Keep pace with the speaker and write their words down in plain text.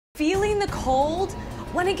the cold?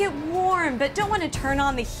 Want to get warm but don't want to turn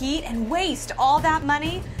on the heat and waste all that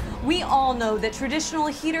money? We all know that traditional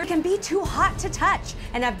heater can be too hot to touch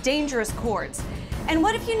and have dangerous cords. And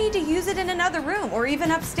what if you need to use it in another room or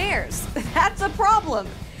even upstairs? That's a problem.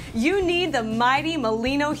 You need the mighty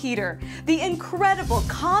Molino Heater, the incredible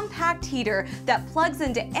compact heater that plugs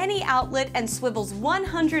into any outlet and swivels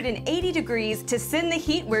 180 degrees to send the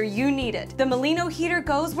heat where you need it. The Molino Heater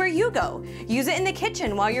goes where you go. Use it in the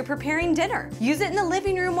kitchen while you're preparing dinner. Use it in the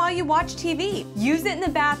living room while you watch TV. Use it in the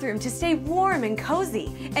bathroom to stay warm and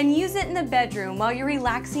cozy. And use it in the bedroom while you're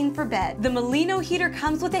relaxing for bed. The Molino Heater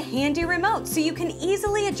comes with a handy remote so you can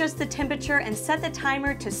easily adjust the temperature and set the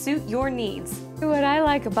timer to suit your needs. What I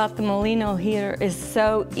like about the Molino Heater is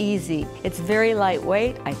so easy. It's very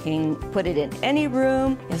lightweight. I can put it in any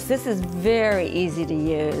room. Yes, this is very easy to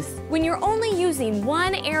use. When you're only using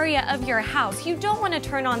one area of your house, you don't want to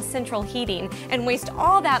turn on central heating and waste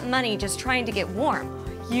all that money just trying to get warm.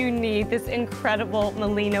 You need this incredible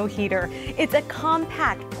Molino Heater. It's a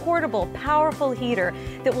compact, portable, powerful heater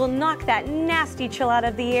that will knock that nasty chill out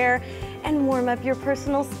of the air and warm up your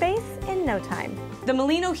personal space in no time. The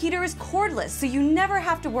Molino Heater is cordless, so you never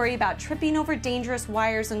have to worry about tripping over dangerous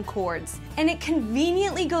wires and cords. And it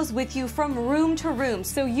conveniently goes with you from room to room,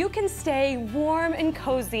 so you can stay warm and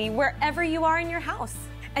cozy wherever you are in your house.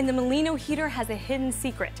 And the Molino Heater has a hidden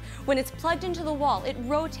secret. When it's plugged into the wall, it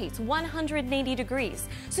rotates 180 degrees,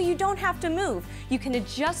 so you don't have to move. You can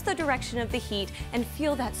adjust the direction of the heat and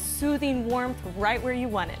feel that soothing warmth right where you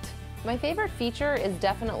want it. My favorite feature is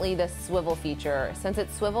definitely the swivel feature. Since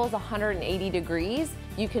it swivels 180 degrees,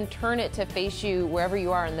 you can turn it to face you wherever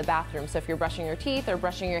you are in the bathroom. So if you're brushing your teeth or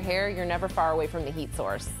brushing your hair, you're never far away from the heat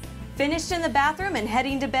source. Finished in the bathroom and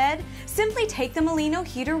heading to bed? Simply take the Molino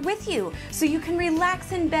Heater with you so you can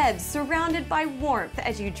relax in bed surrounded by warmth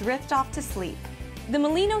as you drift off to sleep. The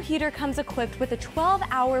Molino Heater comes equipped with a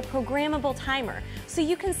 12-hour programmable timer, so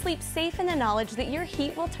you can sleep safe in the knowledge that your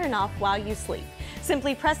heat will turn off while you sleep.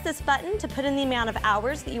 Simply press this button to put in the amount of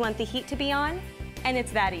hours that you want the heat to be on, and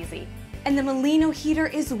it's that easy. And the Molino Heater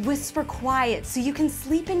is whisper quiet, so you can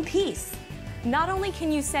sleep in peace. Not only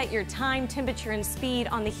can you set your time, temperature, and speed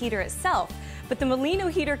on the heater itself, but the Molino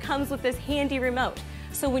Heater comes with this handy remote.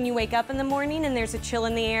 So when you wake up in the morning and there's a chill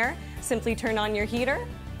in the air, simply turn on your heater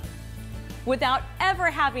without ever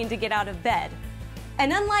having to get out of bed.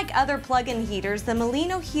 And unlike other plug-in heaters, the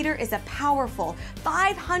Molino Heater is a powerful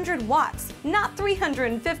 500 watts, not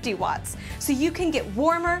 350 watts, so you can get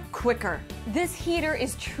warmer quicker. This heater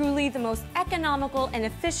is truly the most economical and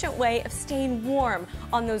efficient way of staying warm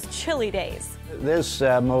on those chilly days. This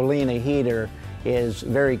Molino Heater is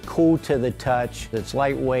very cool to the touch. It's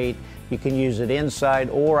lightweight. You can use it inside,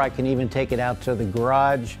 or I can even take it out to the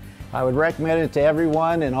garage. I would recommend it to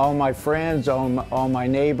everyone and all my friends, all my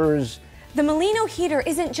neighbors. The Molino Heater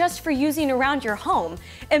isn't just for using around your home.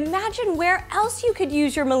 Imagine where else you could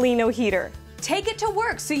use your Molino Heater. Take it to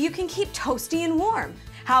work so you can keep toasty and warm.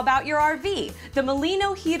 How about your RV? The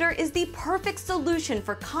Molino Heater is the perfect solution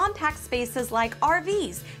for compact spaces like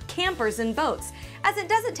RVs, campers, and boats. As it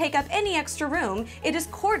doesn't take up any extra room, it is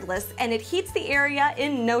cordless and it heats the area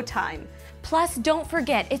in no time. Plus, don't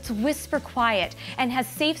forget, it's whisper quiet and has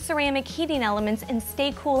safe ceramic heating elements and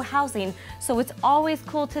stay cool housing, so it's always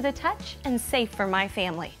cool to the touch and safe for my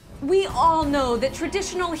family. We all know that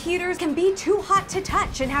traditional heaters can be too hot to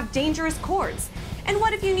touch and have dangerous cords. And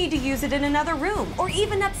what if you need to use it in another room or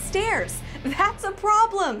even upstairs? That's a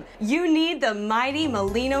problem. You need the mighty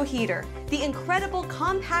Molino Heater, the incredible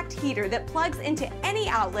compact heater that plugs into any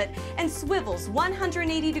outlet and swivels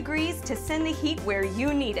 180 degrees to send the heat where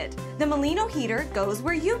you need it. The Molino Heater goes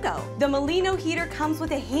where you go. The Molino Heater comes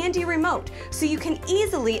with a handy remote, so you can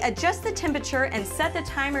easily adjust the temperature and set the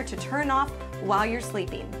timer to turn off while you're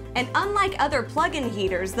sleeping. And unlike other plug-in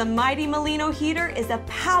heaters, the mighty Molino Heater is a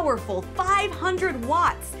powerful 500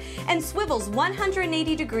 watts and swivels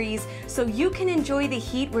 180 degrees so you can enjoy the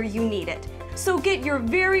heat where you need it. So get your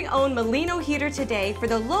very own Molino Heater today for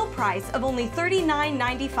the low price of only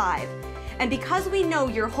 $39.95. And because we know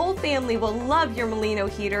your whole family will love your Molino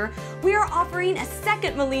Heater, we are offering a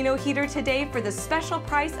second Molino Heater today for the special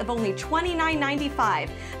price of only $29.95.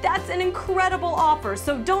 That's an incredible offer,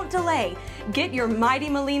 so don't delay. Get your mighty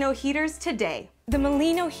Molino Heaters today. The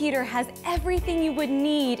Molino Heater has everything you would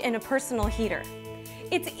need in a personal heater.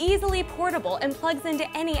 It's easily portable and plugs into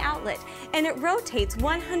any outlet, and it rotates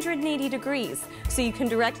 180 degrees, so you can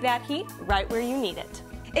direct that heat right where you need it.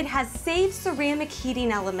 It has safe ceramic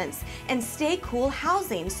heating elements and stay cool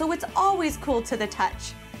housing, so it's always cool to the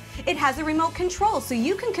touch. It has a remote control, so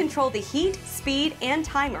you can control the heat, speed, and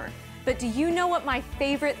timer. But do you know what my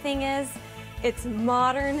favorite thing is? its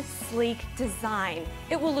modern, sleek design.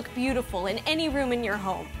 It will look beautiful in any room in your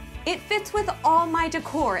home. It fits with all my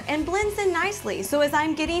decor and blends in nicely, so as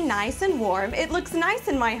I'm getting nice and warm, it looks nice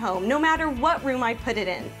in my home, no matter what room I put it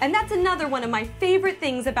in. And that's another one of my favorite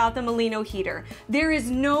things about the Molino heater. There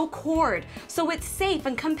is no cord, so it's safe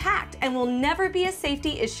and compact and will never be a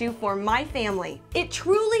safety issue for my family. It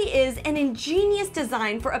truly is an ingenious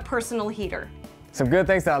design for a personal heater. Some good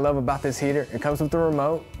things that I love about this heater, it comes with the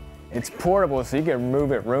remote. It's portable, so you can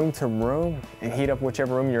move it room to room and heat up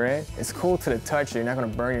whichever room you're in. It's cool to the touch, so you're not gonna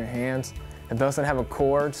burn your hands. It doesn't have a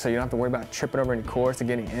cord, so you don't have to worry about tripping over any cords to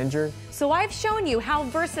getting injured. So I've shown you how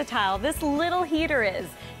versatile this little heater is.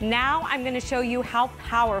 Now I'm gonna show you how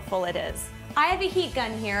powerful it is. I have a heat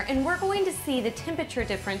gun here, and we're going to see the temperature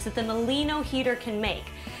difference that the Molino heater can make.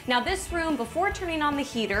 Now this room, before turning on the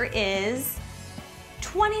heater, is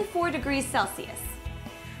 24 degrees Celsius.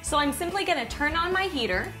 So I'm simply gonna turn on my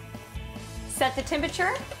heater, set the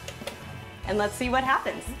temperature, and let's see what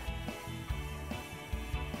happens.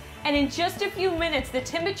 And in just a few minutes, the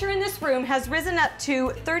temperature in this room has risen up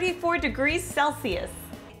to 34 degrees Celsius.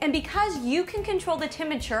 And because you can control the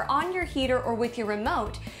temperature on your heater or with your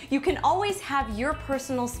remote, you can always have your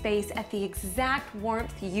personal space at the exact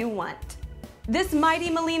warmth you want. This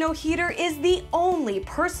mighty Molino heater is the only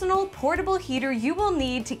personal portable heater you will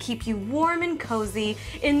need to keep you warm and cozy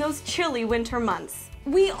in those chilly winter months.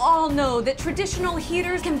 We all know that traditional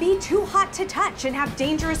heaters can be too hot to touch and have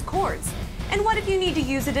dangerous cords. And what if you need to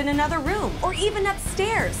use it in another room or even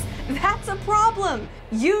upstairs? That's a problem.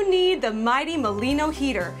 You need the mighty Molino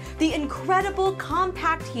heater, the incredible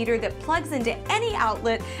compact heater that plugs into any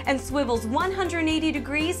outlet and swivels 180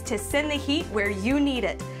 degrees to send the heat where you need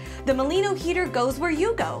it. The Molino heater goes where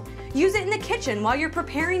you go. Use it in the kitchen while you're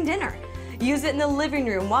preparing dinner. Use it in the living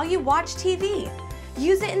room while you watch TV.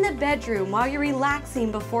 Use it in the bedroom while you're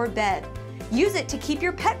relaxing before bed. Use it to keep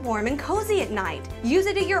your pet warm and cozy at night. Use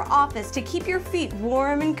it at your office to keep your feet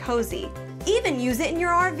warm and cozy. Even use it in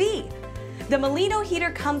your RV. The Molino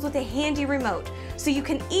heater comes with a handy remote, so you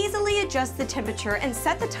can easily adjust the temperature and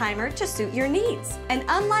set the timer to suit your needs. And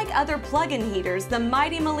unlike other plug-in heaters, the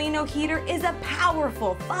mighty Molino heater is a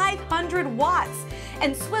powerful 500 watts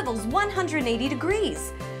and swivels 180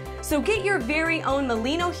 degrees. So get your very own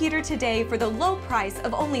Molino heater today for the low price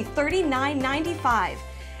of only $39.95.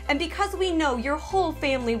 And because we know your whole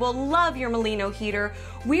family will love your Molino heater,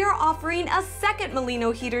 we are offering a second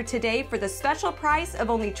Molino heater today for the special price of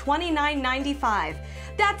only $29.95.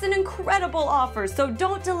 That's an incredible offer, so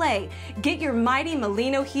don't delay. Get your mighty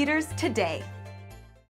Molino heaters today.